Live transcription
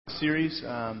series.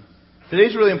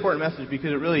 Today's a really important message because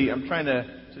I'm trying to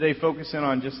today focus in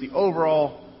on just the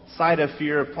overall side of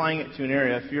fear, applying it to an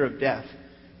area, fear of death.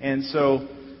 And so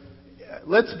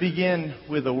let's begin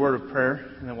with a word of prayer,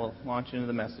 and then we'll launch into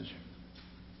the message.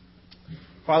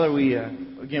 Father, we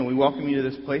welcome you to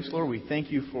this place, Lord. We thank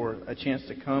you for a chance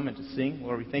to come and to sing.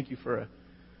 Lord, we thank you for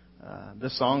the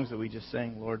songs that we just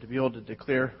sang, Lord, to be able to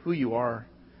declare who you are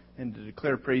and to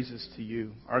declare praises to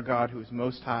you, our God who is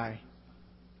most high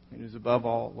and who is above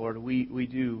all. Lord, we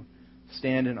do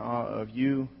stand in awe of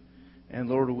you. And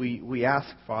Lord, we ask,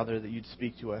 Father, that you'd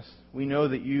speak to us. We know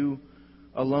that you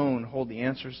alone hold the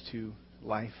answers to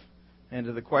life and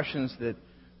to the questions that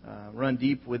run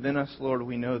deep within us. Lord,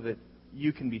 we know that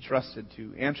you can be trusted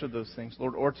to answer those things,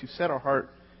 Lord, or to set our heart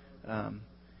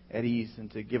at ease and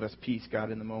to give us peace,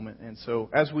 God, in the moment. And so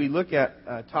as we look at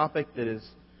a topic that is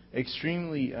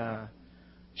extremely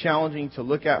challenging to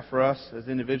look at for us as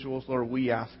individuals, Lord,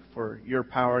 we ask for your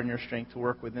power and your strength to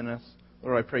work within us.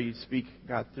 Lord, I pray you'd speak,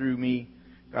 God, through me,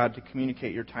 God, to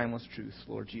communicate your timeless truths,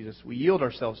 Lord Jesus. We yield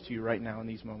ourselves to you right now in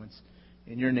these moments.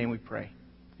 In your name we pray.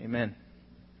 Amen.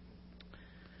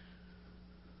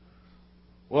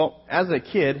 Well, as a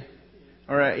kid,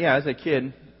 I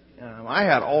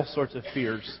had all sorts of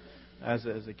fears as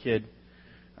a kid.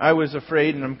 I was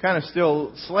afraid, and I'm kind of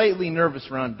still slightly nervous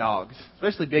around dogs,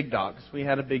 especially big dogs. We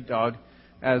had a big dog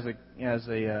when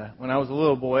I was a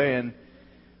little boy, and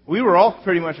we were all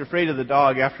pretty much afraid of the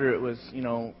dog after it was,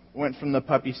 went from the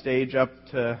puppy stage up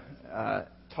to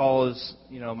tall as,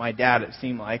 my dad, it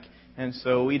seemed like. And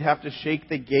so we'd have to shake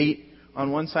the gate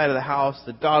on one side of the house.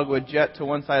 The dog would jet to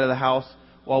one side of the house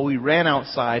while we ran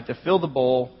outside to fill the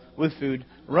bowl with food,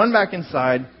 run back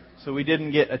inside so we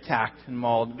didn't get attacked and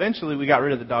mauled. Eventually we got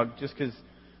rid of the dog just because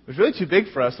it was really too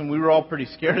big for us and we were all pretty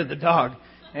scared of the dog.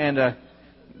 And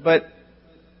but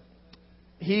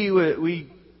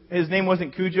his name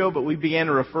wasn't Cujo, but we began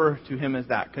to refer to him as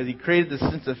that because he created this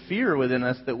sense of fear within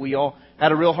us that we all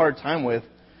had a real hard time with.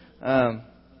 I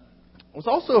was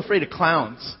also afraid of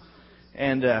clowns,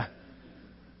 and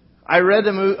I read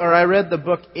the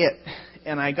book It,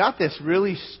 and I got this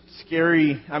really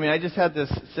scary. I just had this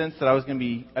sense that I was going to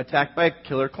be attacked by a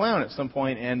killer clown at some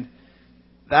point, and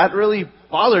that really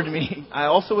bothered me. I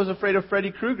also was afraid of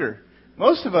Freddy Krueger.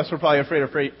 Most of us were probably afraid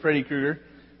of Freddy Krueger,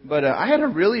 but I had a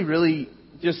really, really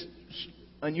just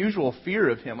unusual fear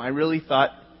of him. I really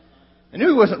thought, I knew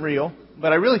he wasn't real,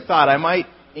 but I really thought I might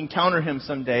encounter him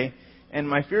someday, and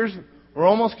my fears were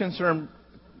almost confirmed,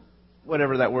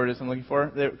 whatever that word is I'm looking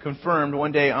for. They were confirmed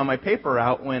one day on my paper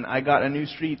route when I got a new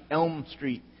street, Elm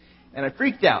Street, and I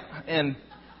freaked out. And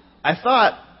I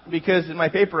thought, because in my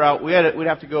paper route we'd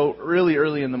have to go really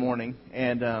early in the morning,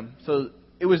 and so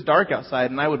it was dark outside,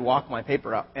 and I would walk my paper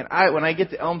route. And when I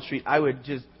get to Elm Street, I would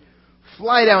just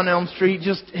fly down Elm Street,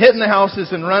 just hitting the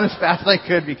houses and run as fast as I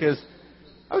could because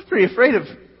I was pretty afraid of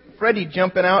Freddy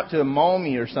jumping out to maul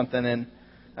me or something. And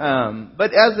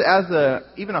but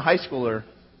even a high schooler,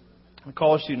 a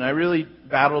college student, I really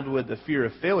battled with the fear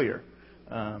of failure.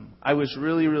 I was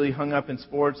really, really hung up in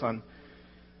sports on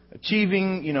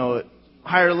achieving,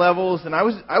 higher levels, and I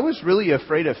was really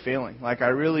afraid of failing. Like I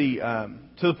really, to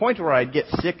the point where I'd get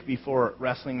sick before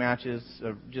wrestling matches,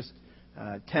 or just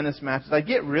tennis matches. I'd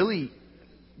get really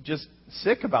just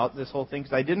sick about this whole thing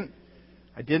because I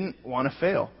didn't want to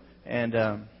fail. And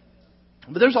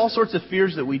but there's all sorts of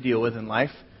fears that we deal with in life.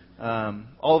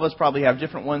 All of us probably have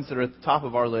different ones that are at the top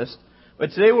of our list. But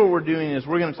today what we're doing is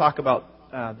we're going to talk about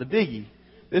the biggie.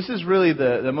 This is really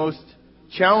the most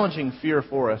challenging fear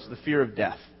for us, the fear of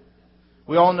death.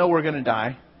 We all know we're going to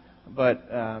die, but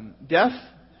death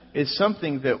is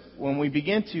something that when we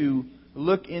begin to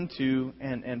look into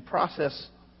and process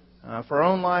for our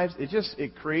own lives,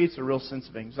 it creates a real sense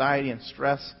of anxiety and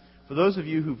stress. For those of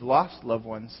you who've lost loved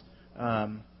ones,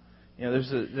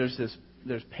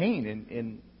 there's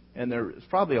pain and there's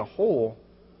probably a hole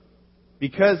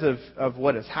because of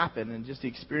what has happened and just the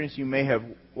experience you may have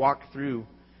walked through.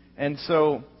 And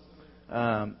so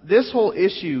this whole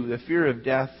issue, the fear of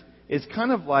death, is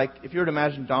kind of like, if you were to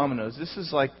imagine dominoes, this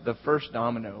is like the first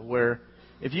domino, where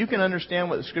if you can understand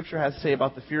what the Scripture has to say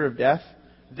about the fear of death,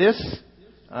 this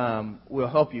will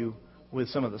help you with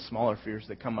some of the smaller fears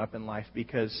that come up in life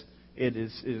because it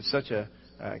is such a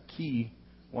key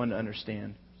one to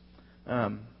understand.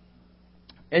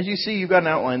 As you see, you've got an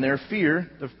outline there.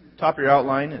 Fear, the top of your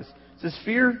outline says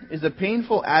fear is a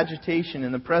painful agitation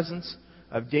in the presence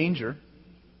of danger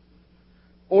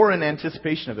or in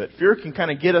anticipation of it. Fear can kind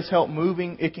of get us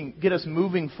moving. It can get us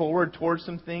moving forward towards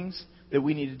some things that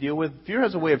we need to deal with. Fear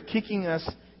has a way of kicking us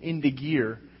into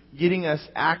gear, getting us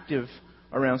active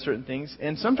around certain things.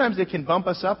 And sometimes it can bump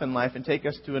us up in life and take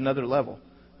us to another level.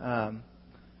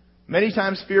 Many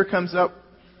times fear comes up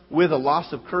with a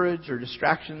loss of courage or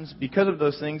distractions. Because of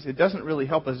those things, it doesn't really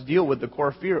help us deal with the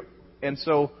core fear. And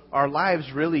so our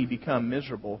lives really become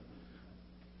miserable.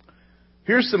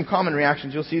 Here's some common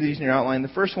reactions. You'll see these in your outline. The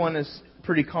first one is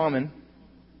pretty common.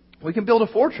 We can build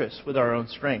a fortress with our own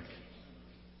strength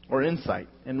or insight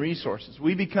and resources.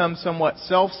 We become somewhat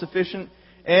self-sufficient,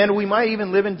 and we might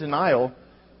even live in denial.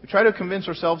 We try to convince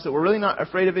ourselves that we're really not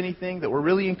afraid of anything, that we're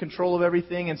really in control of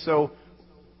everything. And so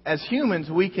as humans,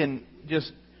 we can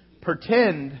just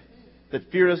pretend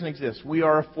that fear doesn't exist. We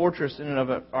are a fortress in and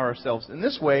of ourselves. In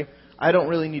this way, I don't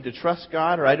really need to trust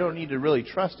God, or I don't need to really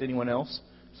trust anyone else.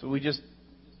 So we just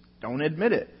don't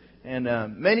admit it. And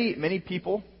many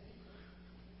people,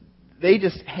 they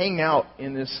just hang out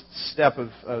in this step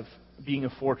of being a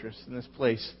fortress in this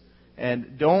place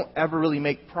and don't ever really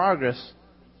make progress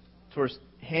towards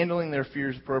handling their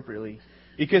fears appropriately.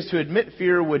 Because to admit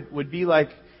fear would be like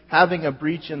having a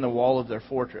breach in the wall of their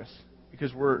fortress.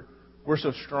 Because we're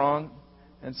so strong.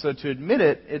 And so to admit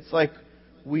it, it's like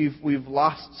we've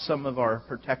lost some of our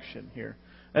protection here.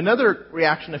 Another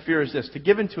reaction to fear is this: to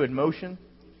give into emotion.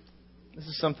 This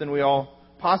is something we all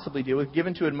possibly deal with. Give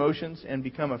into emotions and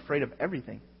become afraid of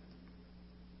everything.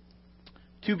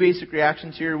 Two basic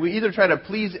reactions here. We either try to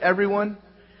please everyone.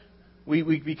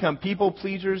 We become people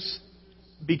pleasers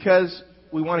because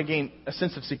we want to gain a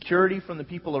sense of security from the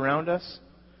people around us.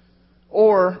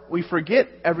 Or we forget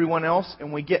everyone else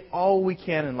and we get all we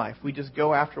can in life. We just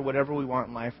go after whatever we want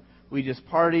in life. We just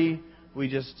party.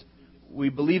 We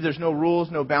believe there's no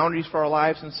rules, no boundaries for our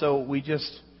lives, and so we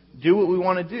just do what we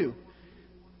want to do.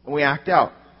 And we act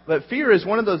out. But fear is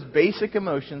one of those basic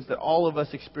emotions that all of us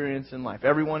experience in life,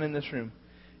 everyone in this room.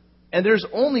 And there's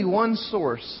only one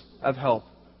source of help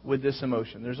with this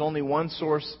emotion. There's only one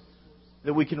source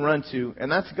that we can run to,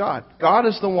 and that's God. God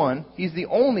is the one, He's the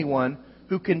only one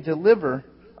who can deliver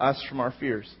us from our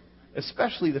fears,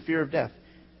 especially the fear of death.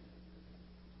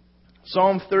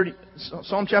 Psalm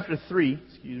chapter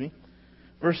 3,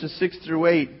 verses 6 through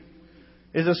 8,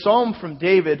 is a psalm from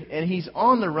David, and he's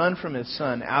on the run from his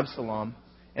son Absalom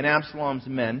and Absalom's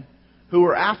men, who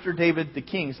are after David the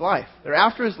king's life. They're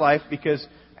after his life because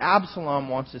Absalom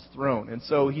wants his throne. And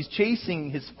so he's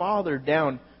chasing his father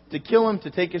down to kill him,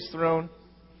 to take his throne.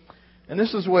 And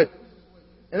this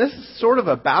is sort of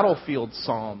a battlefield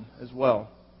psalm as well.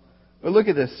 But look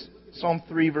at this. Psalm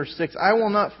 3, verse 6. I will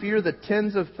not fear the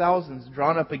tens of thousands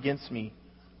drawn up against me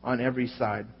on every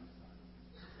side.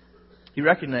 He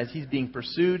recognizes he's being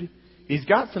pursued. He's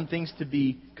got some things to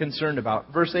be concerned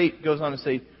about. Verse 8 goes on to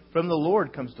say, from the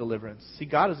Lord comes deliverance. See,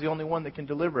 God is the only one that can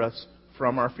deliver us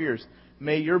from our fears.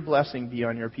 May your blessing be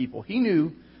on your people. He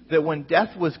knew that when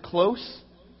death was close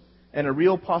and a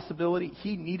real possibility,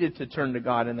 he needed to turn to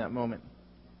God in that moment.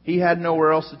 He had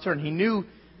nowhere else to turn. He knew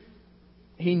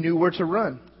where to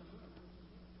run.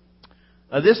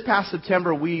 This past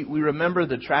September, we remember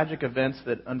the tragic events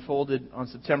that unfolded on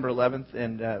September 11th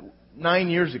and 9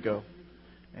 years ago.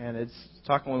 And it's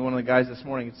talking with one of the guys this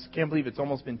morning. Can't believe it's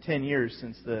almost been 10 years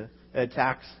since the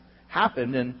attacks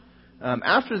happened. And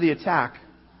after the attack,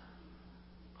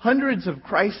 hundreds of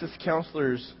crisis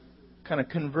counselors kind of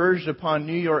converged upon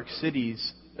New York City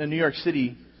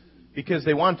because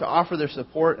they wanted to offer their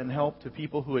support and help to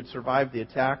people who had survived the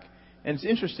attack. And it's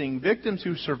interesting, victims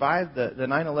who survived the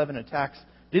 9/11 attacks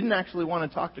didn't actually want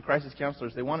to talk to crisis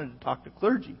counselors. They wanted to talk to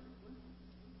clergy.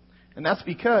 And that's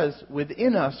because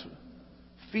within us,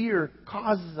 fear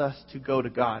causes us to go to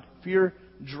God. Fear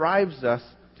drives us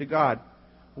to God.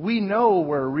 We know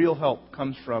where real help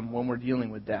comes from when we're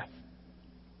dealing with death.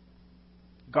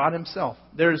 God Himself.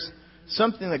 There's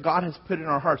something that God has put in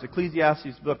our hearts.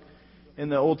 Ecclesiastes book in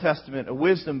the Old Testament, a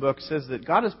wisdom book, says that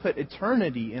God has put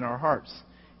eternity in our hearts.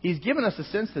 He's given us a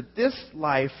sense that this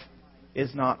life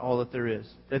is not all that there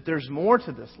is. That there's more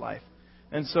to this life.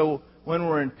 And so when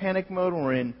we're in panic mode, when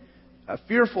we're in a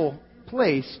fearful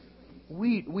place,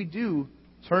 we do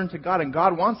turn to God. And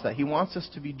God wants that. He wants us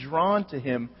to be drawn to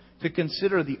Him to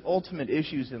consider the ultimate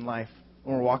issues in life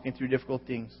when we're walking through difficult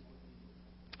things.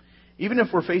 Even if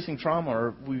we're facing trauma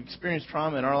or we experience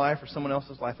trauma in our life or someone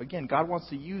else's life, again, God wants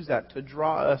to use that to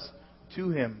draw us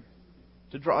to Him,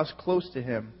 to draw us close to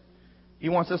Him. He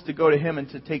wants us to go to Him and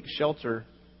to take shelter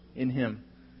in Him.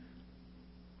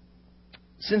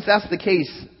 Since that's the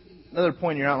case, another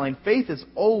point in your outline, faith is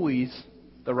always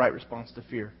the right response to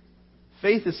fear.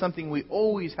 Faith is something we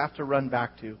always have to run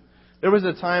back to. There was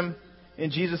a time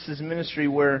in Jesus' ministry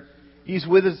where He's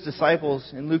with His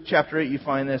disciples. In Luke chapter 8 you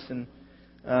find this, and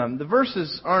The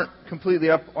verses aren't completely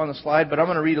up on the slide, but I'm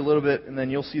going to read a little bit, and then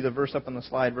you'll see the verse up on the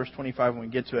slide, verse 25, when we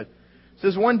get to it. It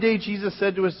says, "One day Jesus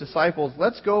said to his disciples,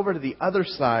 'Let's go over to the other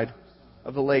side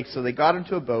of the lake.' So they got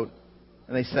into a boat,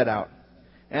 and they set out.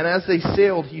 And as they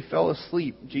sailed, he fell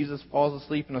asleep." Jesus falls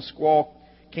asleep, and a squall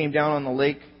came down on the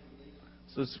lake.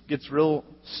 So it gets real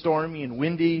stormy and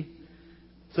windy,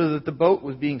 so that the boat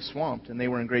was being swamped, and they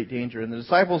were in great danger. And the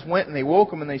disciples went, and they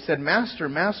woke him, and they said, "Master,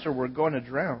 Master, we're going to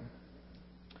drown."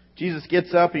 Jesus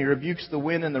gets up, and he rebukes the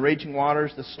wind and the raging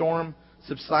waters. The storm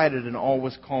subsided, and all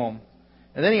was calm.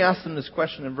 And then he asks them this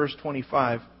question in verse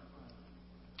 25.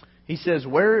 He says,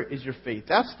 "Where is your faith?"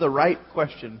 That's the right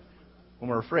question when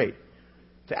we're afraid.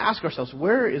 To ask ourselves,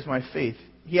 where is my faith?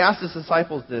 He asked his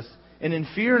disciples this. And in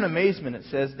fear and amazement, it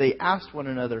says, they asked one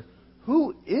another,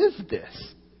 "Who is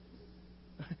this?"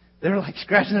 They're like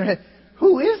scratching their head.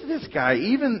 Who is this guy?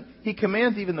 He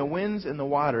commands even the winds and the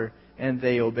water, and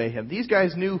they obey him. These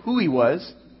guys knew who he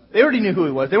was. They already knew who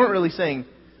he was. They weren't really saying,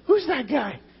 "Who's that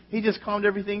guy?" He just calmed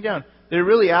everything down. They're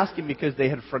really asking because they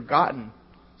had forgotten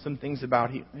some things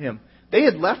about him. They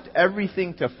had left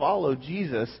everything to follow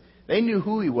Jesus. They knew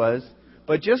who he was.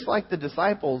 But just like the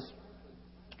disciples,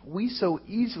 we so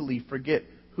easily forget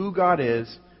who God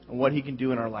is and what he can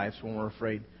do in our lives when we're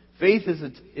afraid. Faith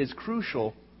is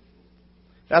crucial.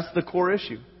 That's the core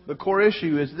issue. The core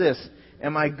issue is this: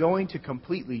 am I going to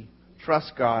completely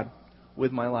trust God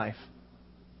with my life?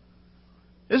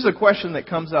 This is a question that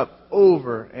comes up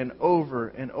over and over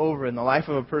and over in the life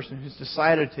of a person who's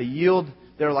decided to yield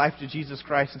their life to Jesus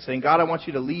Christ and saying, "God, I want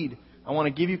you to lead. I want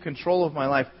to give you control of my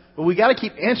life." But we got to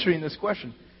keep answering this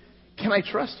question. Can I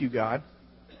trust you, God?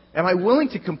 Am I willing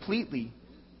to completely,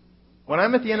 when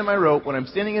I'm at the end of my rope, when I'm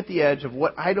standing at the edge of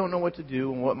what I don't know what to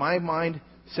do and what my mind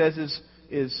says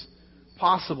is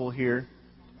possible here,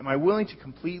 am I willing to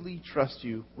completely trust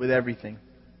you with everything?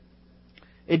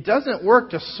 It doesn't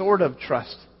work to sort of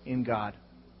trust in God.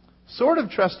 Sort of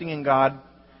trusting in God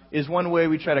is one way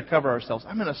we try to cover ourselves.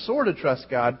 I'm going to sort of trust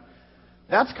God.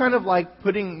 That's kind of like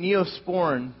putting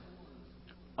Neosporin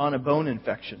on a bone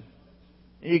infection.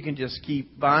 You can just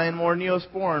keep buying more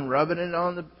Neosporin, rubbing it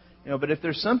on the... but if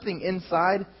there's something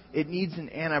inside, it needs an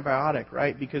antibiotic,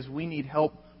 right? Because we need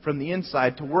help from the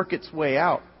inside to work its way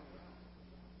out.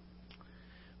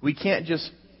 We can't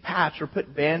just patch or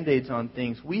put Band-Aids on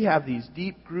things. We have these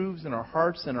deep grooves in our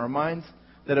hearts and our minds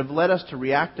that have led us to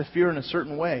react to fear in a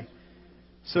certain way.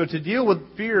 So to deal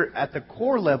with fear at the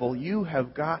core level, you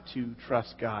have got to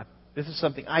trust God. This is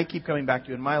something I keep coming back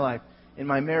to in my life, in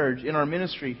my marriage, in our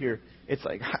ministry here. It's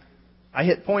like I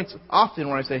hit points often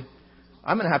where I say,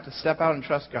 I'm going to have to step out and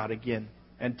trust God again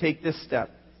and take this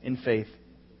step in faith.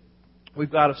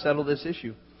 We've got to settle this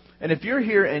issue. And if you're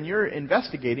here and you're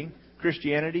investigating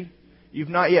Christianity, you've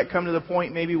not yet come to the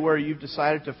point maybe where you've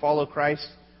decided to follow Christ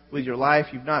with your life,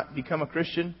 you've not become a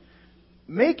Christian,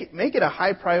 make it a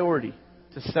high priority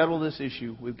to settle this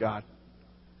issue with God.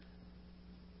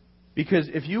 Because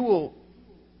if you're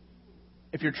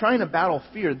trying to battle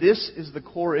fear, this is the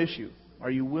core issue. Are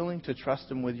you willing to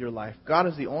trust Him with your life? God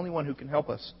is the only one who can help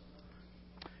us.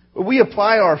 But we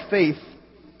apply our faith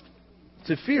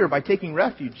to fear by taking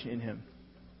refuge in Him,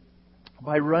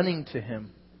 by running to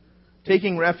Him.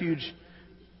 Taking refuge,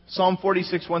 Psalm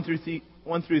 46,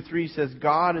 1 through 3 says,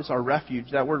 God is our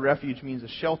refuge. That word refuge means a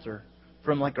shelter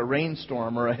from like a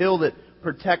rainstorm or a hill that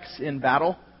protects in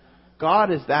battle.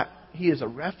 God is that. He is a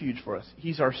refuge for us.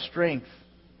 He's our strength.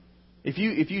 If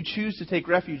you choose to take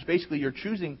refuge, basically you're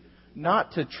choosing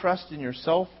not to trust in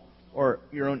yourself or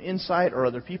your own insight or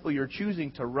other people. You're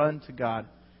choosing to run to God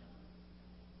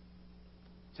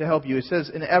to help you. It says,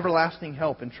 an everlasting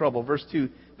help in trouble. Verse 2,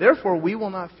 therefore we will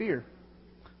not fear,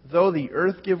 though the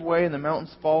earth give way and the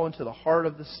mountains fall into the heart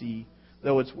of the sea,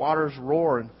 though its waters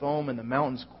roar and foam and the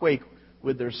mountains quake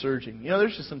with their surging.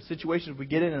 There's just some situations we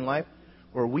get in life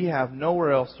where we have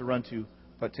nowhere else to run to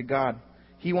but to God.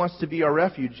 He wants to be our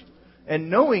refuge. And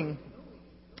knowing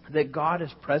that God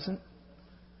is present,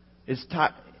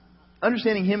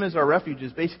 understanding Him as our refuge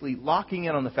is basically locking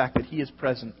in on the fact that He is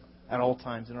present at all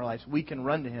times in our lives. We can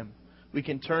run to Him. We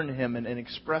can turn to Him and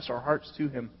express our hearts to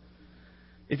Him.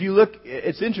 If you look,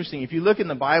 it's interesting. If you look in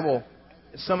the Bible,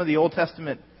 some of the Old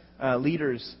Testament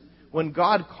leaders, when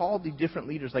God called the different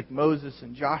leaders like Moses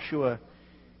and Joshua,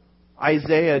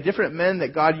 Isaiah, different men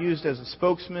that God used as a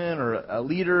spokesman or a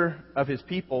leader of His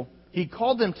people, He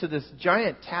called them to this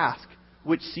giant task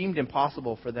which seemed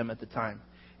impossible for them at the time.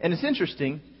 And it's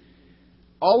interesting,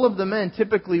 all of the men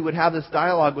typically would have this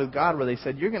dialogue with God where they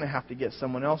said, you're going to have to get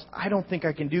someone else. I don't think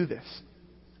I can do this.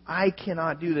 I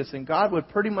cannot do this. And God would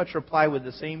pretty much reply with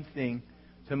the same thing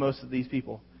to most of these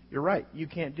people. You're right. You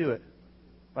can't do it.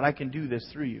 but I can do this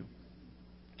through you.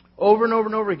 Over and over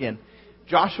and over again.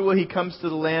 Joshua, he comes to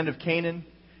the land of Canaan.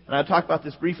 And I talked about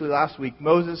this briefly last week.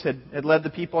 Moses had led the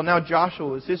people. Now Joshua,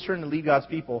 it was his turn to lead God's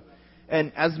people.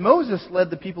 And as Moses led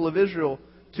the people of Israel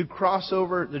to cross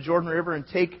over the Jordan River and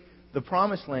take the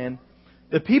promised land,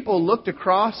 the people looked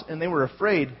across and they were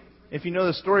afraid. If you know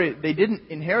the story, they didn't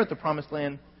inherit the promised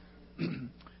land.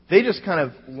 They just kind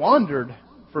of wandered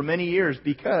for many years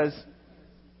because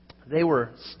they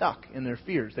were stuck in their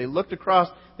fears. They looked across,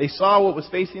 they saw what was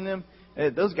facing them.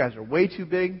 Those guys are way too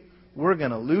big. We're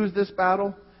going to lose this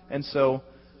battle. And so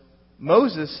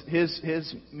Moses,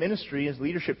 his ministry, his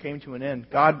leadership came to an end.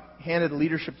 God handed the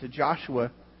leadership to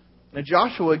Joshua. Now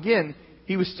Joshua, again,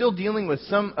 he was still dealing with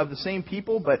some of the same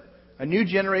people, but a new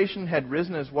generation had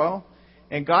risen as well.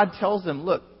 And God tells them,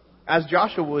 look, as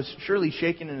Joshua was surely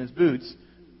shaking in his boots,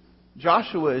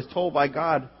 Joshua is told by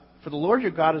God, for the Lord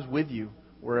your God is with you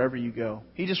wherever you go.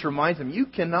 He just reminds them, you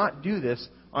cannot do this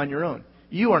on your own.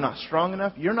 You are not strong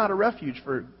enough. You're not a refuge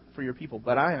for your people,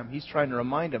 but I am. He's trying to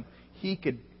remind them he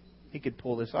could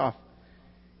pull this off.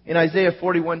 In Isaiah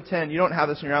 41:10, you don't have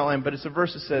this in your outline, but it's a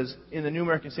verse that says, in the New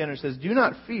American Standard, it says, do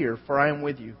not fear, for I am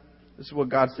with you. This is what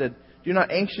God said. Do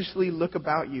not anxiously look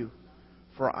about you,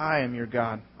 for I am your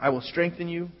God. I will strengthen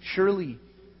you. Surely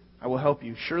I will help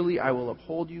you. Surely I will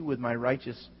uphold you with my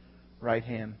righteous right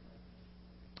hand.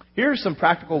 Here are some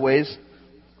practical ways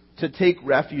to take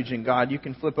refuge in God. You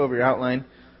can flip over your outline.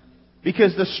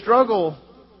 Because the struggle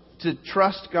to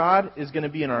trust God is going to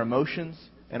be in our emotions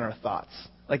and our thoughts.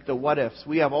 Like the what ifs.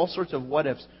 We have all sorts of what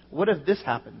ifs. What if this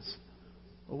happens?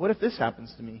 Well, what if this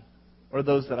happens to me? Or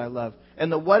those that I love.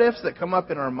 And the what ifs that come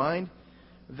up in our mind,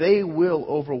 they will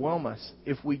overwhelm us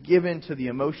if we give in to the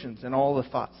emotions and all the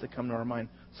thoughts that come to our mind.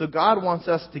 So God wants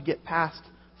us to get past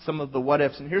some of the what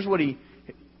ifs. And here's what He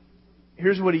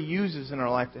uses in our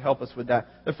life to help us with that.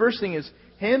 The first thing is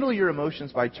handle your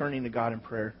emotions by turning to God in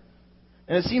prayer.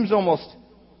 And it seems almost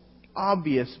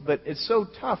obvious, but it's so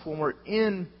tough when we're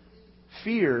in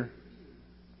fear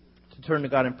to turn to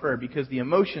God in prayer because the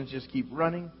emotions just keep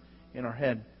running in our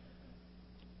head.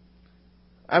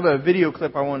 I have a video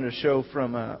clip I wanted to show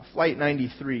from Flight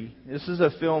 93. This is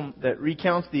a film that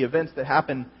recounts the events that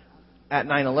happened at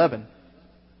 9/11.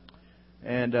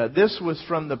 And this was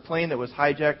from the plane that was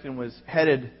hijacked and was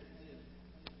headed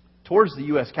towards the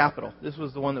U.S. Capitol. This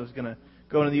was the one that was going to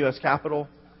go into the U.S. Capitol.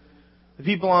 The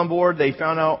people on board, they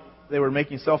found out they were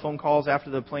making cell phone calls after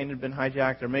the plane had been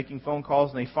hijacked. They're making phone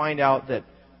calls, and they find out that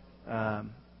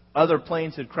other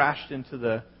planes had crashed into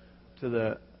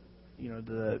the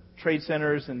trade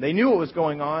centers, and they knew what was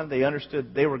going on. They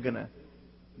understood they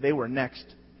were next,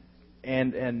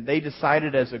 and they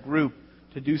decided as a group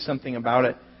to do something about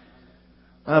it.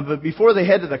 But before they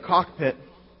head to the cockpit,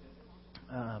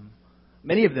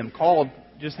 many of them called,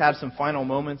 just had some final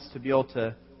moments to be able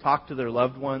to talk to their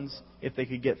loved ones if they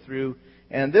could get through.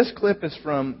 And this clip is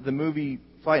from the movie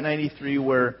Flight 93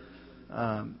 where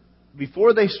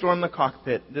before they storm the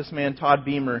cockpit, this man, Todd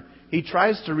Beamer, he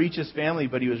tries to reach his family,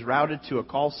 but he was routed to a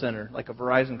call center, like a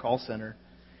Verizon call center.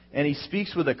 And he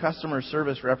speaks with a customer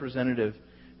service representative.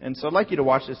 And so I'd like you to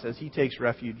watch this as he takes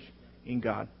refuge in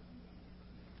God.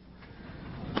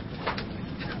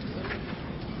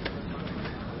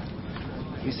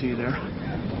 Lisa, you there?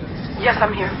 Yes,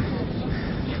 I'm here.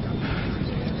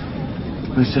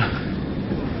 Lisa,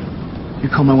 you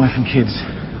call my wife and kids.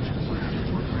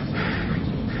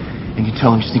 And you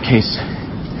tell them just in case.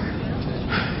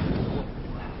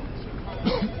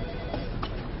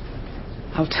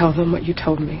 I'll tell them what you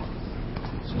told me.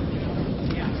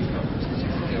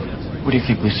 What do you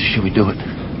think, Lisa? Should we do it?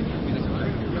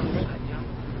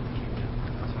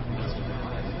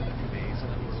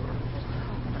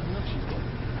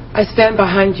 I stand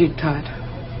behind you, Todd.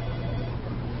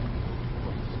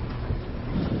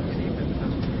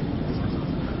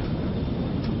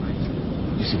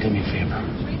 Lisa, do me a favor.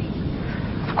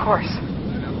 Of course.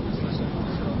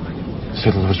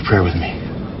 Say the Lord's Prayer with me.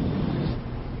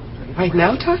 Right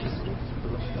now, Todd?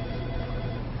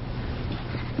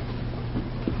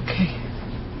 Okay.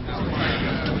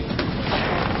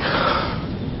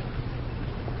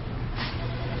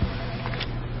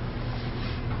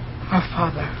 Our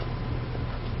Father,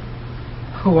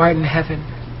 who art in heaven,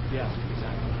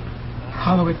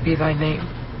 hallowed be thy name.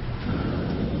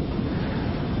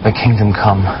 Thy kingdom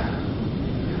come.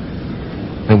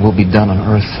 Thy will be done on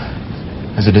earth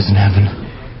as it is in heaven.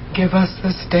 Give us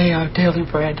this day our daily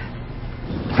bread.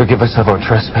 Forgive us of our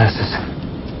trespasses,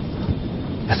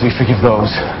 as we forgive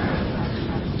those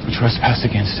who trespass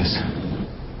against us.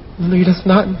 Lead us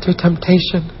not into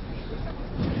temptation,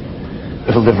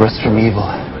 But deliver us from evil.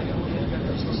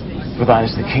 For thine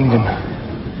is the kingdom,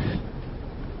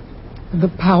 the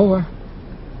power,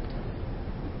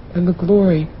 and the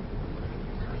glory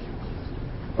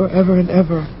forever and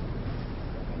ever.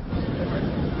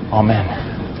 Amen.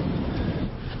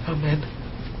 Amen.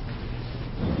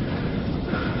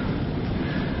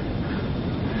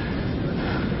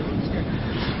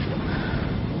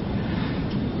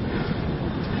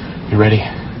 You ready?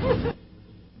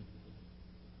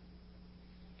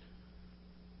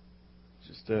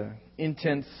 Just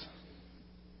intense.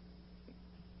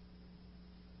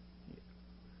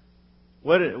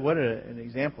 An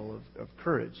example of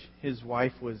courage. His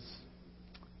wife was.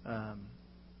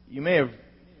 You may have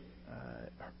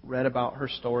read about her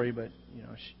story, but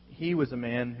he was a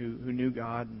man who knew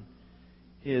God, and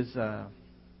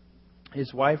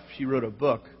his wife, she wrote a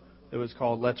book that was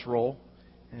called Let's Roll,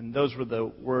 and those were the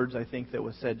words I think that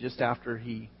was said just after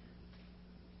he.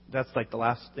 That's like the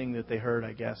last thing that they heard,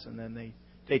 I guess, and then they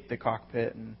take the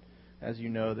cockpit, and as you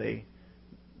know, they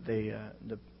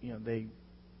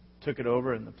took it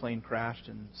over, and the plane crashed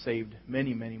and saved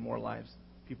many, many more lives,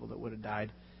 people that would have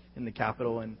died in the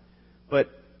Capitol. But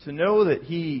to know that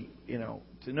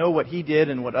to know what he did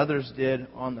and what others did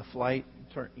on the flight,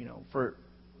 for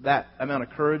that amount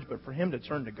of courage, but for him to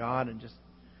turn to God and just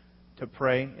to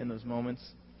pray in those moments,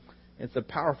 it's a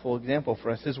powerful example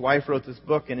for us. His wife wrote this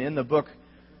book, and in the book,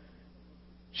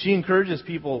 she encourages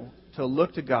people to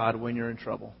look to God when you're in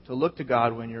trouble, to look to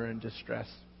God when you're in distress.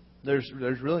 There's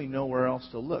really nowhere else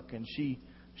to look. And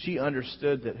she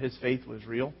understood that his faith was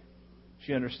real.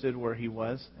 She understood where he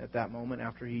was at that moment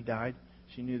after he died.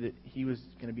 She knew that he was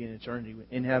going to be in eternity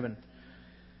in heaven.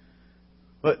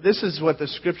 But this is what the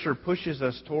Scripture pushes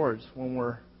us towards when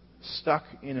we're stuck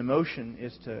in emotion,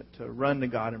 is to run to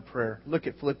God in prayer. Look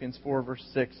at Philippians 4, verse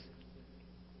 6.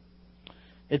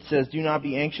 It says, "Do not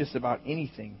be anxious about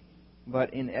anything,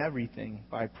 but in everything,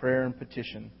 by prayer and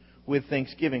petition, with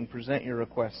thanksgiving, present your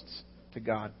requests to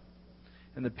God.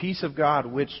 And the peace of God,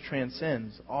 which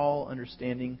transcends all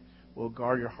understanding, will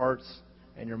guard your hearts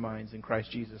and your minds in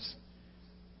Christ Jesus."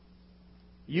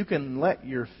 You can let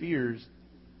your fears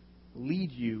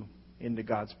lead you into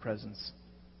God's presence,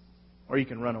 or you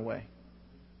can run away.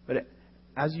 But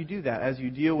as you do that, as you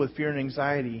deal with fear and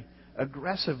anxiety,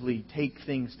 aggressively take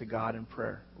things to God in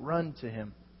prayer. Run to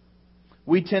Him.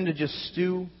 We tend to just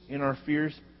stew in our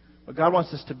fears, but God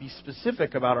wants us to be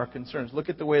specific about our concerns. Look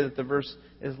at the way that the verse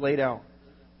is laid out.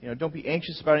 Don't be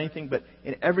anxious about anything, but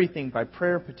in everything, by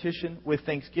prayer, petition, with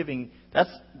thanksgiving.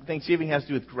 Thanksgiving has to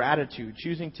do with gratitude,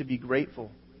 choosing to be grateful.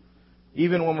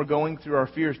 Even when we're going through our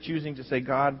fears, choosing to say,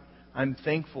 God, I'm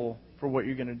thankful for what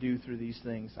you're going to do through these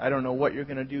things. I don't know what you're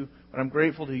going to do, but I'm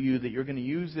grateful to you that you're going to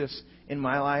use this in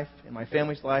my life, in my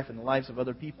family's life, in the lives of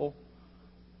other people.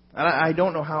 And I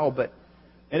don't know how, but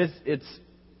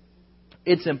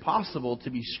it's impossible to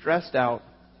be stressed out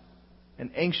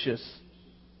and anxious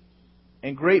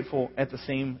and grateful at the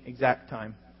same exact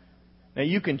time. Now,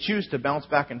 you can choose to bounce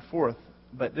back and forth,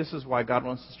 but this is why God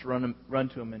wants us to run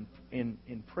to Him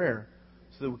in prayer,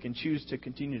 so that we can choose to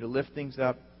continue to lift things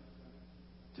up,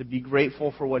 to be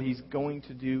grateful for what He's going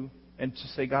to do, and to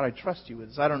say, God, I trust you with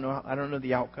this. I don't know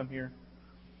the outcome here.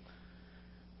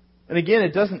 And again,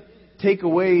 it doesn't take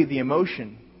away the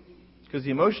emotion, because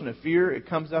the emotion of fear, it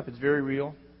comes up, it's very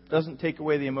real. It doesn't take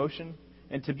away the emotion.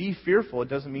 And to be fearful, it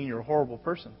doesn't mean you're a horrible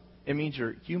person. It means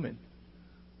you're human.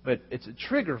 But it's a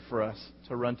trigger for us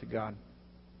to run to God.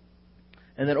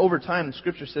 And then over time, the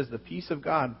Scripture says the peace of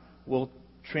God will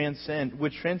transcend,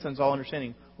 which transcends all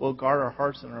understanding, will guard our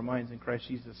hearts and our minds in Christ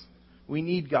Jesus. We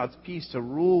need God's peace to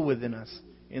rule within us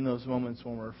in those moments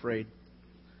when we're afraid.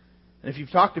 And if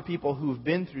you've talked to people who've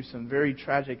been through some very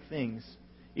tragic things,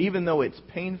 even though it's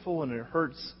painful and it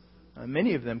hurts,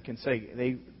 many of them can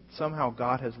say somehow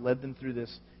God has led them through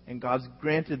this, and God's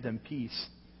granted them peace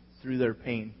through their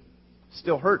pain.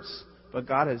 Still hurts, but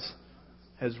God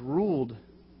has ruled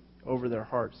over their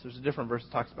hearts. There's a different verse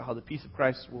that talks about how the peace of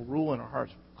Christ will rule in our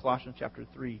hearts. Colossians chapter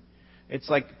 3. It's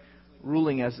like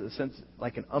ruling as a sense,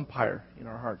 like an umpire in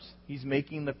our hearts. He's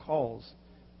making the calls.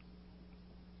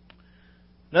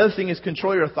 Another thing is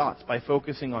control your thoughts by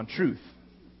focusing on truth.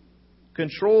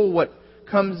 Control what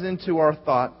comes into our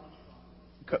thought,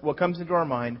 what comes into our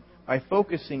mind, by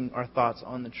focusing our thoughts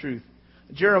on the truth.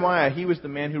 Jeremiah, he was the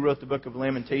man who wrote the book of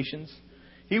Lamentations.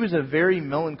 He was a very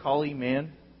melancholy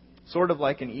man, sort of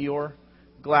like an Eeyore.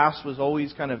 Glass was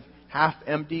always kind of half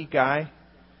empty guy.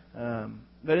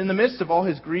 But in the midst of all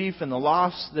his grief and the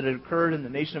loss that had occurred in the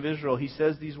nation of Israel, he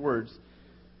says these words,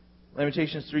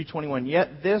 Lamentations 3:21,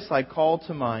 "Yet this I call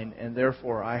to mind, and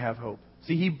therefore I have hope."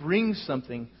 See, he brings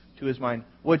something to his mind.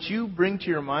 What you bring to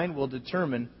your mind will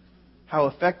determine how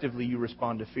effectively you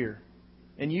respond to fear.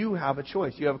 And you have a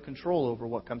choice. You have a control over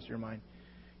what comes to your mind.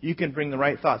 You can bring the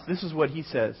right thoughts. This is what he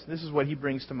says. This is what he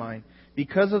brings to mind.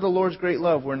 Because of the Lord's great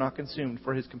love, we're not consumed,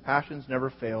 for his compassions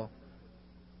never fail.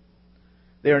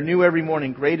 They are new every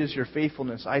morning. Great is your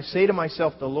faithfulness. I say to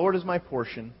myself, the Lord is my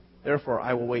portion. Therefore,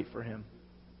 I will wait for him.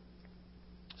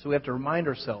 So we have to remind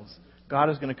ourselves, God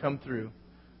is going to come through.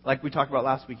 Like we talked about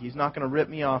last week, he's not going to rip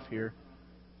me off here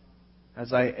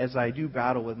as I do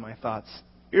battle with my thoughts.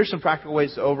 Here's some practical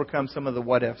ways to overcome some of the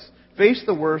what-ifs. Face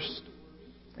the worst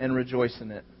and rejoice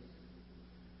in it.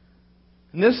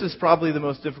 And this is probably the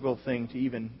most difficult thing to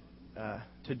even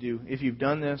to do. If you've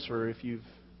done this or if you've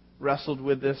wrestled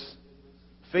with this,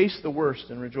 face the worst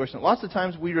and rejoice in it. Lots of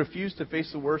times we refuse to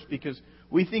face the worst because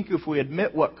we think if we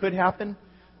admit what could happen,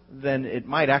 then it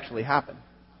might actually happen.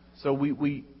 So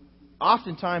we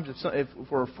oftentimes, if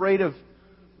we're afraid of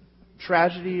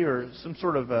tragedy or some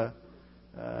sort of a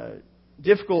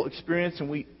difficult experience, and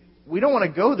we don't want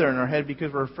to go there in our head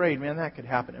because we're afraid, man, that could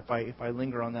happen if I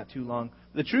linger on that too long.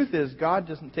 The truth is, God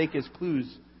doesn't take his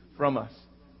clues from us.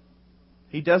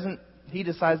 He doesn't. He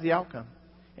decides the outcome.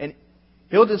 And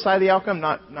he'll decide the outcome,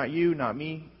 not you, not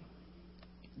me.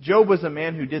 Job was a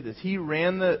man who did this. He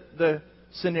ran the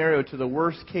scenario to the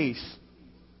worst case.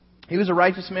 He was a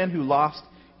righteous man who lost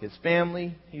his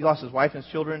family. He lost his wife and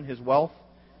his children, his wealth.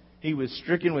 He was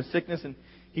stricken with sickness. And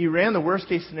he ran the worst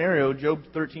case scenario. Job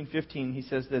 13:15, he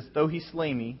says this, though he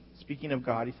slay me, speaking of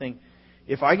God, he's saying,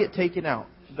 if I get taken out,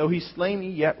 though he slay me,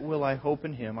 yet will I hope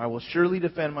in him. I will surely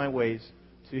defend my ways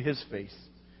to his face.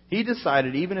 He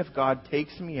decided, even if God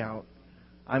takes me out,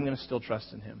 I'm going to still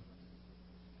trust in him.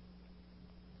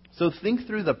 So think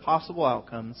through the possible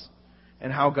outcomes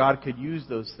and how God could use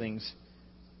those things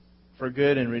for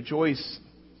good, and rejoice.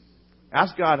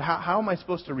 Ask God, how am I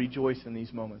supposed to rejoice in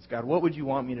these moments? God, what would you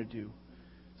want me to do?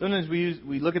 Sometimes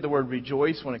we look at the word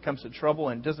rejoice when it comes to trouble,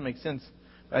 and it doesn't make sense.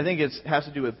 I think it has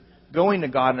to do with going to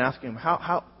God and asking him,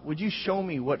 how would you show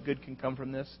me what good can come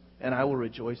from this, and I will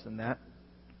rejoice in that.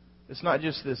 It's not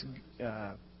just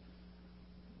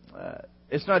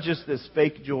this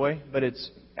fake joy, but it's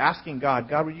asking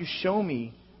God, would you show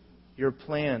me your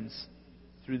plans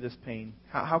through this pain?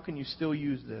 How can you still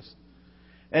use this?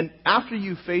 And after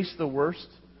you face the worst,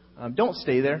 don't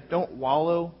stay there. Don't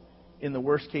wallow in the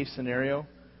worst case scenario.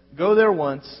 Go there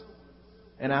once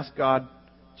and ask God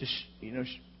to,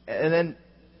 and then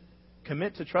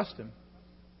commit to trust him,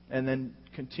 and then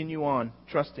continue on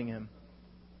trusting him.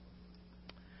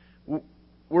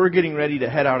 We're getting ready to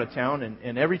head out of town,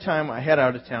 and every time I head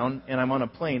out of town and I'm on a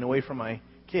plane away from my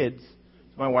kids,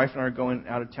 my wife and I are going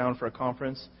out of town for a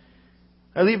conference,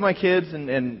 I leave my kids,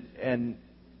 and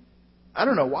I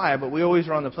don't know why, but we always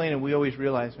are on the plane and we always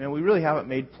realize, man, we really haven't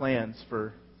made plans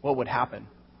for what would happen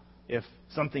if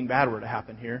something bad were to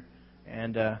happen here.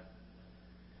 And I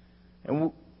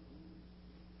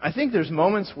think there's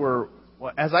moments where,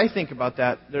 as I think about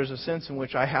that, there's a sense in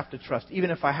which I have to trust. Even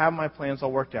if I have my plans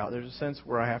all worked out, there's a sense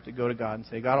where I have to go to God and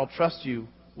say, God, I'll trust you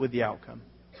with the outcome.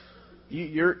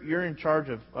 You're in charge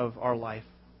of our life.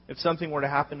 If something were to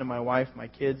happen to my wife, my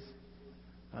kids,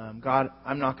 God,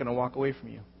 I'm not going to walk away from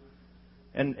you.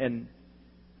 And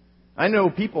I know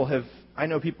people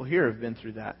here have been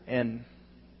through that. And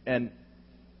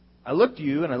I look to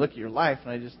you and I look at your life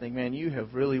and I just think, man, you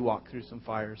have really walked through some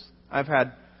fires. I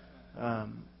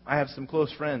have some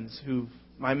close friends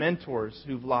my mentors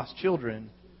who've lost children,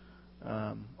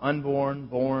 unborn,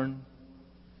 born.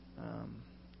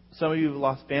 Some of you have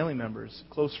lost family members,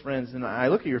 close friends, and I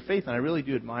look at your faith and I really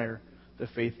do admire the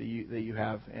faith that you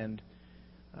have. And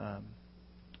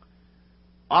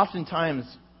oftentimes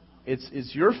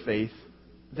it's your faith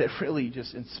that really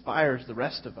just inspires the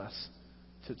rest of us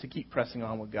to keep pressing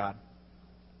on with God.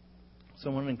 So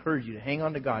I want to encourage you to hang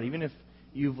on to God, even if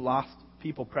you've lost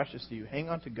people precious to you. Hang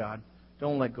on to God.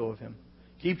 Don't let go of him.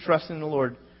 Keep trusting the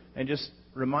Lord and just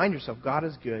remind yourself, God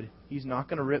is good. He's not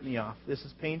going to rip me off. This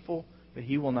is painful, but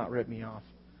he will not rip me off.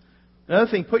 Another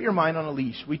thing, put your mind on a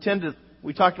leash. We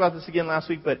talked about this again last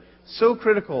week, but so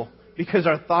critical because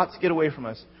our thoughts get away from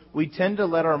us. We tend to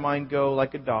let our mind go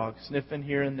like a dog, sniffing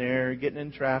here and there, getting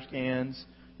in trash cans,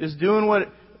 just doing what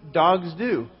dogs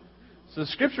do. So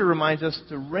Scripture reminds us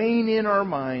to rein in our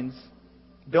minds.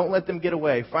 Don't let them get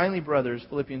away. Finally, brothers,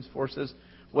 Philippians 4 says,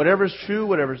 whatever is true,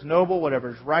 whatever is noble, whatever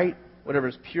is right, whatever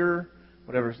is pure,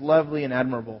 whatever is lovely and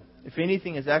admirable. If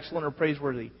anything is excellent or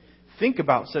praiseworthy, think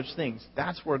about such things.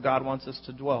 That's where God wants us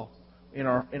to dwell in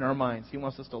our minds. He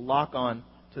wants us to lock on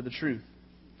to the truth.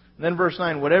 And then verse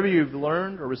 9, whatever you've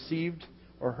learned or received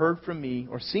or heard from me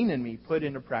or seen in me, put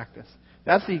into practice.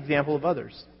 That's the example of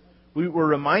others. We were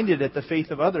reminded at the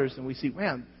faith of others, and we see,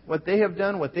 man, what they have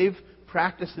done, what they've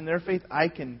practiced in their faith, I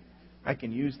can I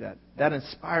can use that. That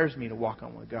inspires me to walk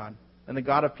on with God. And the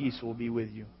God of peace will be with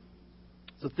you.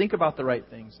 So think about the right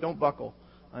things. Don't buckle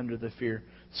under the fear.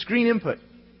 Screen input.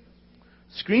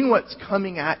 Screen what's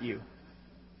coming at you.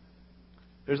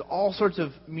 There's all sorts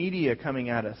of media coming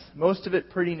at us. Most of it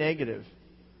pretty negative.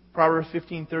 Proverbs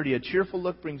 15:30, a cheerful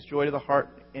look brings joy to the heart,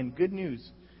 and good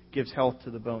news gives health to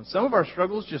the bones. Some of our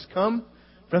struggles just come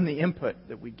from the input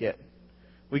that we get.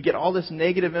 We get all this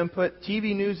negative input.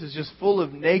 TV news is just full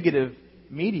of negative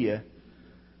media.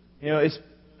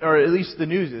 Or at least the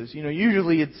news is.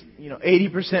 Usually it's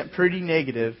 80% pretty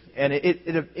negative, and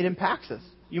it impacts us.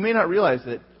 You may not realize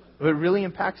it, but it really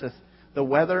impacts us. The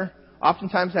weather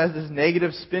oftentimes has this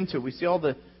negative spin to it. We see all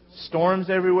the storms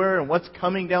everywhere and what's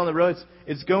coming down the road.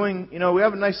 It's going, we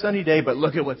have a nice sunny day, but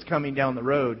look at what's coming down the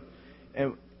road.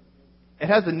 And it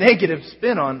has a negative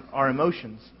spin on our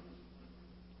emotions.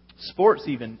 Sports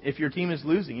even, if your team is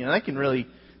losing.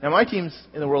 Now my team's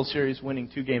in the World Series winning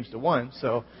 2-1,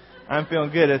 so I'm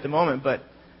feeling good at the moment. But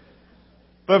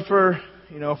for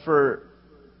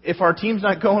if our team's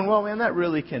not going well, man, that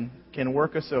really can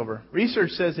work us over.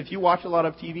 Research says if you watch a lot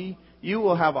of TV, you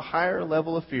will have a higher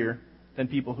level of fear than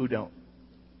people who don't,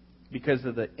 because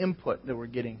of the input that we're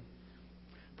getting.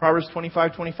 Proverbs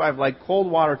 25:25, like cold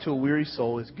water to a weary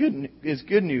soul is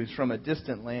good news from a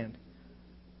distant land.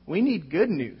 We need good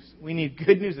news. We need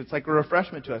good news. It's like a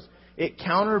refreshment to us. It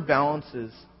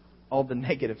counterbalances all the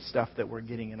negative stuff that we're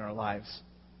getting in our lives.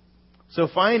 So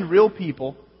find real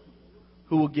people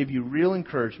who will give you real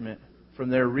encouragement from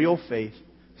their real faith.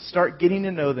 Start getting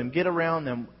to know them. Get around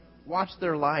them. Watch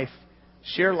their life.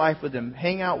 Share life with them.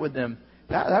 Hang out with them.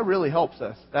 That really helps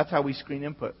us. That's how we screen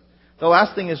input. The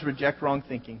last thing is reject wrong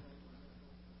thinking.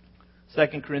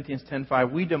 2 Corinthians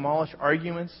 10:5, we demolish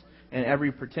arguments and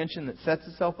every pretension that sets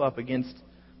itself up against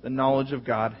the knowledge of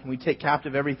God. And we take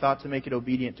captive every thought to make it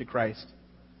obedient to Christ.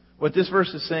 What this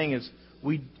verse is saying is,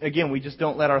 we just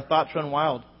don't let our thoughts run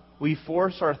wild. We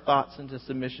force our thoughts into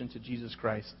submission to Jesus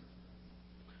Christ.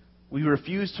 We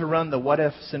refuse to run the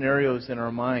what-if scenarios in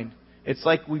our mind. It's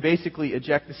like we basically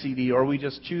eject the CD or we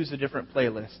just choose a different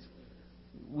playlist.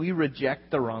 We reject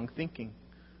the wrong thinking.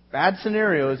 Bad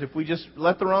scenarios, if we just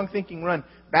let the wrong thinking run,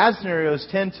 bad scenarios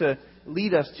tend to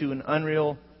lead us to an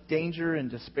unreal danger and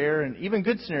despair. And even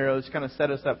good scenarios kind of set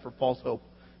us up for false hope.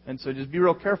 And so just be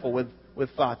real careful with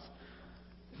thoughts.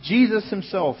 Jesus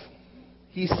Himself,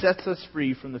 He sets us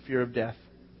free from the fear of death.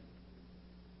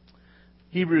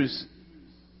 Hebrews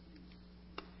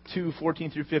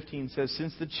 2:14-15 says,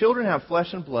 since the children have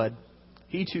flesh and blood,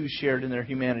 He too shared in their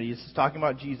humanity. This is talking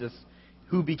about Jesus,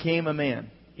 who became a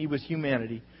man. He was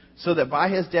humanity. So that by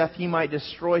His death He might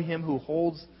destroy him who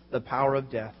holds the power of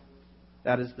death.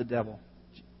 That is the devil.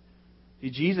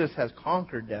 Jesus has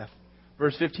conquered death.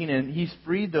 Verse 15, and He's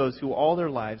freed those who all their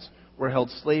lives were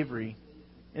held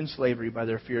in slavery by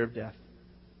their fear of death.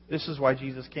 This is why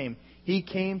Jesus came. He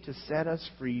came to set us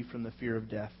free from the fear of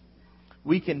death.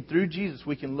 Through Jesus,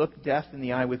 we can look death in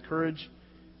the eye with courage.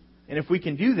 And if we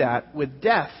can do that with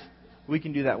death, we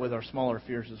can do that with our smaller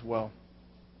fears as well.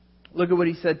 Look at what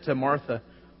He said to Martha,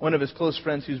 one of His close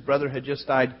friends whose brother had just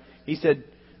died. He said,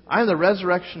 I am the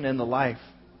resurrection and the life.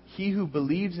 He who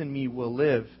believes in me will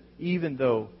live, even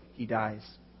though he dies.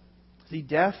 See,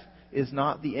 death is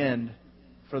not the end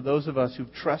for those of us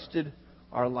who've trusted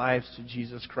our lives to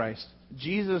Jesus Christ.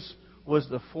 Jesus was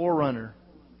the forerunner.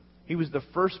 He was the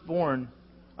firstborn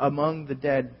among the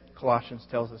dead, Colossians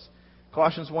tells us.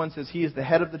 Colossians 1 says He is the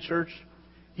head of the church.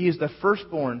 He is the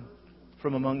firstborn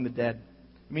from among the dead.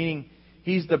 Meaning,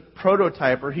 He's the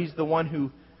prototype, or He's the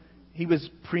one He was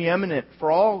preeminent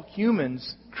for all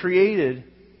humans created.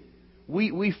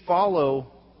 We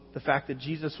follow the fact that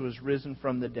Jesus was risen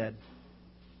from the dead.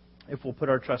 If we'll put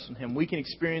our trust in Him, we can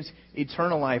experience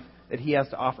eternal life that He has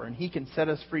to offer, and He can set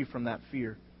us free from that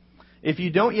fear. If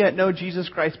you don't yet know Jesus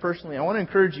Christ personally, I want to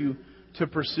encourage you to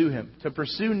pursue Him, to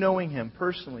pursue knowing Him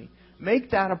personally.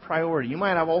 Make that a priority. You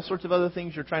might have all sorts of other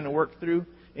things you're trying to work through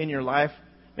in your life.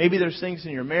 Maybe there's things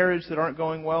in your marriage that aren't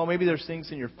going well. Maybe there's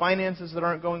things in your finances that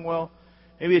aren't going well.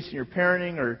 Maybe it's in your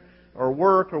parenting or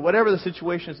work or whatever the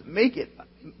situation is.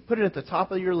 Put it at the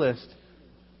top of your list.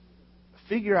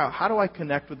 Figure out, how do I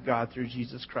connect with God through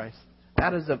Jesus Christ?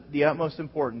 That is of the utmost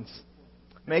importance.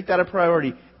 Make that a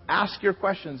priority. Ask your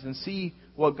questions and see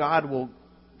what God will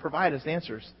provide as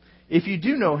answers. If you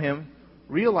do know Him,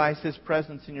 realize His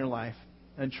presence in your life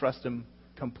and trust Him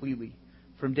completely.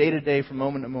 From day to day, from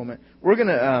moment to moment. We're going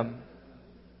to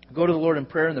go to the Lord in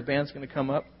prayer, and the band's going to come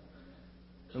up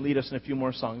and lead us in a few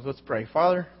more songs. Let's pray.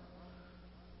 Father,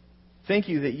 thank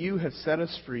You that You have set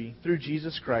us free through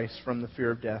Jesus Christ from the fear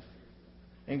of death.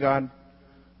 And God,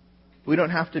 we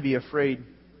don't have to be afraid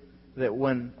that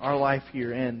when our life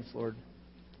here ends, Lord,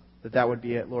 that would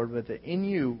be it, Lord, but that in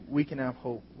you we can have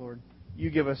hope, Lord. You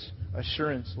give us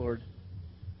assurance, Lord,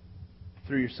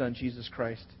 through your Son, Jesus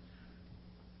Christ.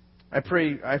 I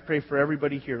pray for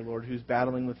everybody here, Lord, who's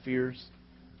battling with fears.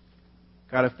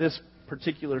 God, if this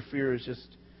particular fear is just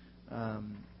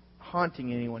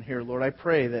haunting anyone here, Lord, I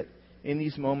pray that in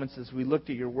these moments as we looked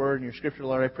at your word and your scripture,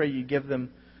 Lord, I pray you give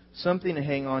them something to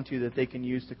hang on to that they can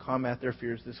use to combat their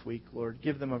fears this week, Lord.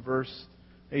 Give them a verse.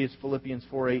 Maybe it's Philippians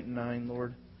 4, 8, and 9,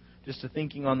 Lord. Just to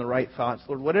thinking on the right thoughts.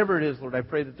 Lord, whatever it is, Lord, I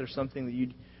pray that there's something that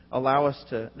you'd allow us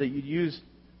to, that you'd use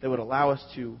that would allow us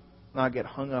to not get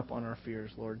hung up on our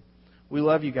fears, Lord. We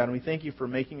love you, God, and we thank you for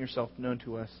making yourself known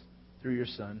to us through your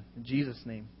Son. In Jesus'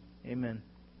 name, amen.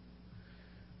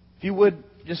 If you would,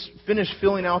 just finish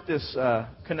filling out this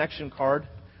connection card.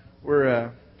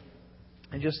 We're,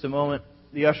 in just a moment,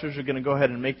 the ushers are going to go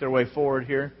ahead and make their way forward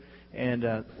here, and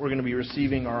we're going to be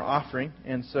receiving our offering.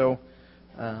 And so,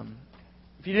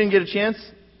 if you didn't get a chance,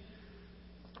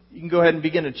 you can go ahead and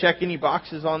begin to check any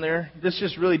boxes on there. This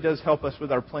just really does help us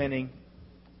with our planning.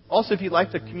 Also, if you'd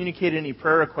like to communicate any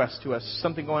prayer requests to us,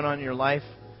 something going on in your life,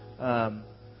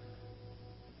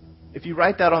 if you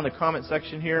write that on the comment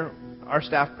section here, our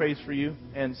staff prays for you,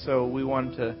 and so we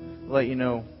wanted to let you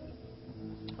know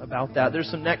about that. There's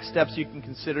some next steps you can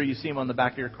consider. You see them on the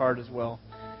back of your card as well.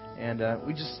 And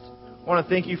we just want to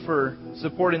thank you for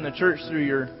supporting the church through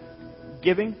your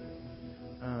giving.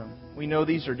 We know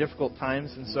these are difficult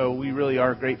times, and so we really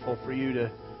are grateful for you to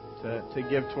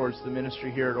give towards the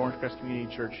ministry here at Orange Crest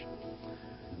Community Church.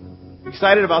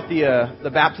 Excited about the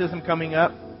baptism coming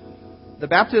up. The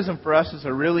baptism for us is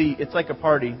it's like a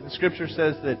party. The Scripture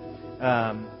says that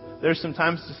there's some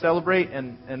times to celebrate,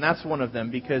 and that's one of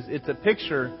them, because it's a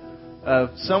picture of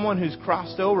someone who's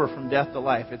crossed over from death to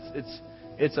life.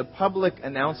 It's a public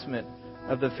announcement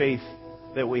of the faith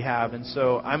that we have. And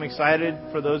so I'm excited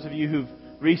for those of you who've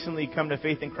recently come to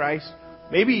faith in Christ.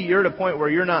 Maybe you're at a point where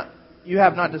you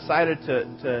have not decided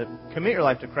to commit your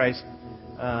life to Christ.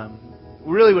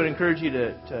 We really would encourage you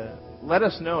to let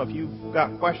us know if you've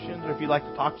got questions or if you'd like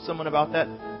to talk to someone about that.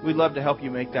 We'd love to help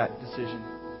you make that decision.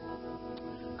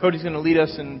 Cody's going to lead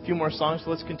us in a few more songs,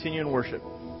 so let's continue in worship.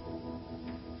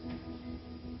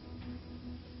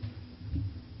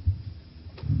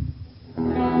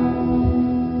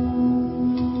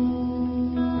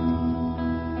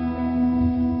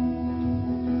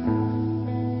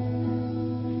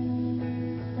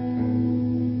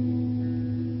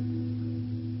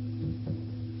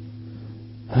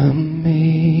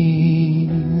 Amazing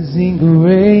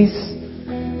grace,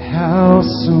 how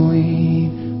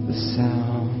sweet the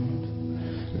sound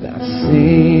that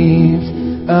saved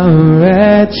a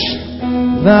wretch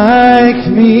like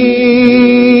me.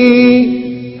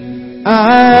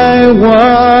 I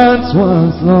once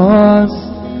was lost,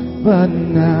 but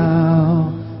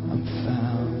now I'm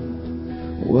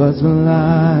found. Was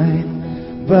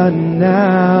blind, but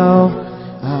now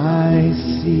I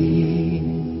see.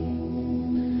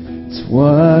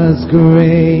 'Twas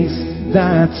grace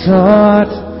that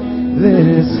taught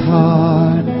this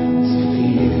heart to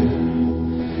fear,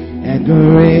 and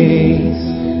grace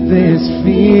this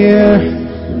fear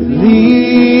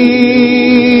relieved.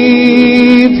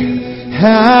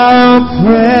 How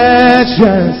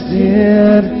precious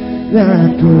did that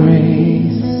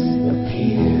grace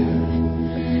appear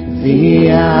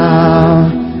the hour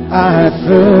I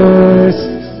first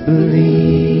believed.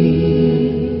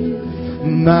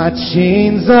 My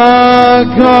chains are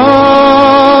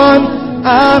gone,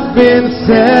 I've been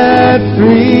set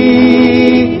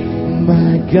free.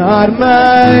 My God,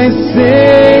 my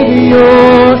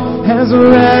Savior has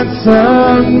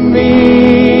ransomed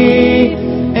me.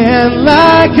 And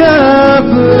like a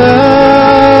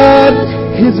flood,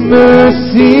 His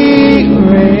mercy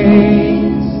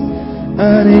reigns,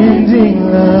 unending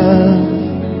love,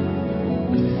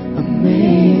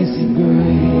 amazing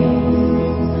grace.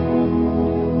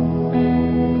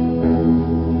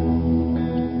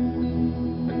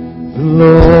 The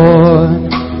Lord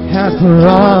has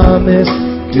promised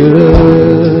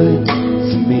good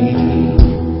to me.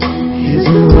 His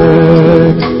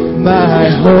word, my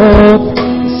hope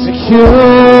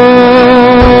secures.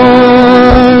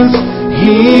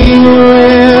 He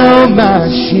will my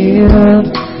shield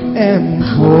and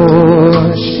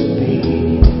portion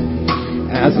be,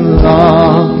 as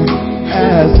long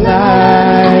as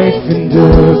life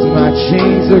endures. My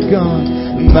chains are gone.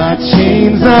 My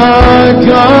chains are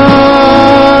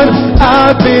gone,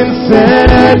 I've been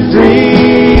set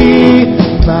free.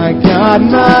 My God,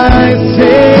 my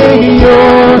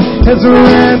Savior has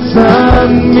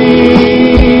ransomed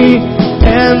me.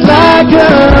 And like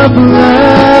a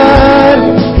flood,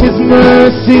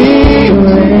 mercy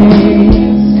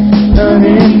reigns,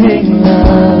 unending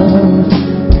love,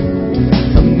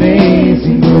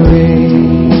 amazing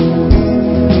grace.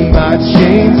 My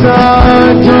chains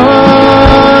are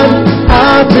gone,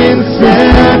 I've been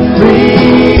set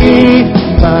free.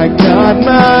 My God,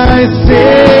 my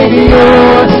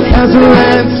Savior has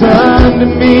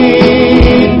ransomed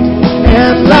me,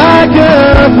 and like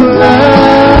a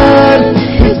flood,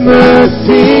 His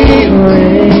mercy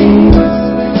reigns,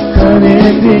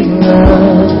 unending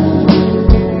love,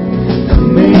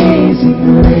 amazing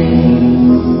grace.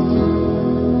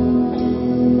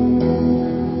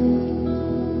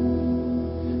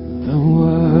 The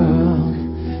world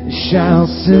shall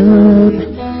soon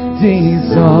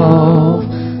dissolve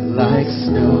like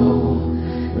snow,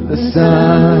 the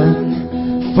sun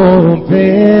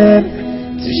forbid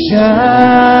to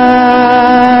shine,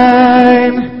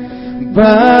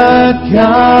 but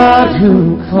God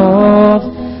who called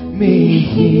me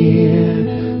here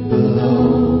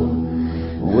below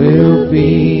will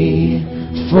be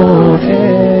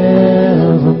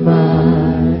forever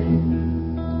mine.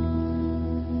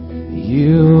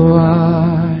 You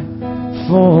are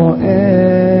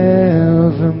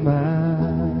forever mine.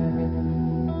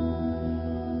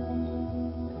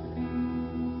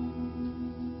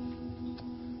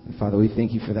 Father, we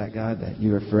thank you for that, God, that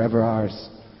you are forever ours.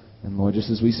 And Lord, just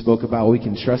as we spoke about, we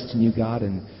can trust in you, God,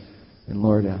 and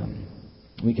Lord,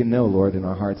 we can know, Lord, in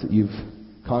our hearts that you've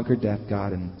conquered death,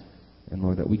 God, and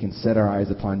Lord, that we can set our eyes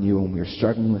upon you when we are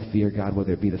struggling with fear, God,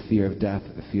 whether it be the fear of death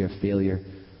or the fear of failure.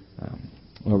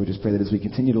 Lord, we just pray that as we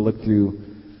continue to look through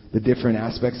the different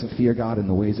aspects of fear, God, and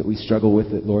the ways that we struggle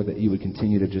with it, Lord, that you would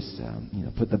continue to just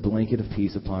put the blanket of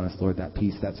peace upon us, Lord, that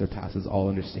peace that surpasses all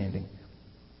understanding.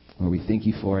 Lord, we thank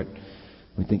you for it.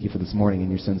 We thank you for this morning. In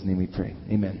your Son's name we pray.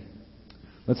 Amen.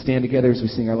 Let's stand together as we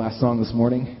sing our last song this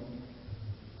morning.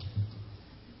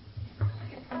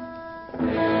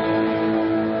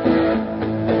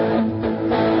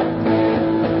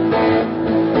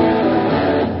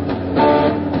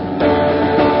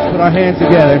 Let's put our hands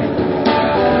together.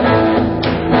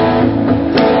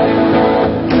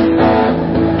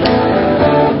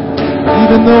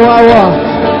 Even though I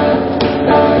walk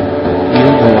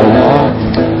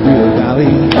through the valley of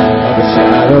the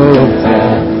shadow of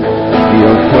death,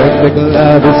 your perfect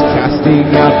love is casting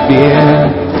out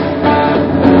fear.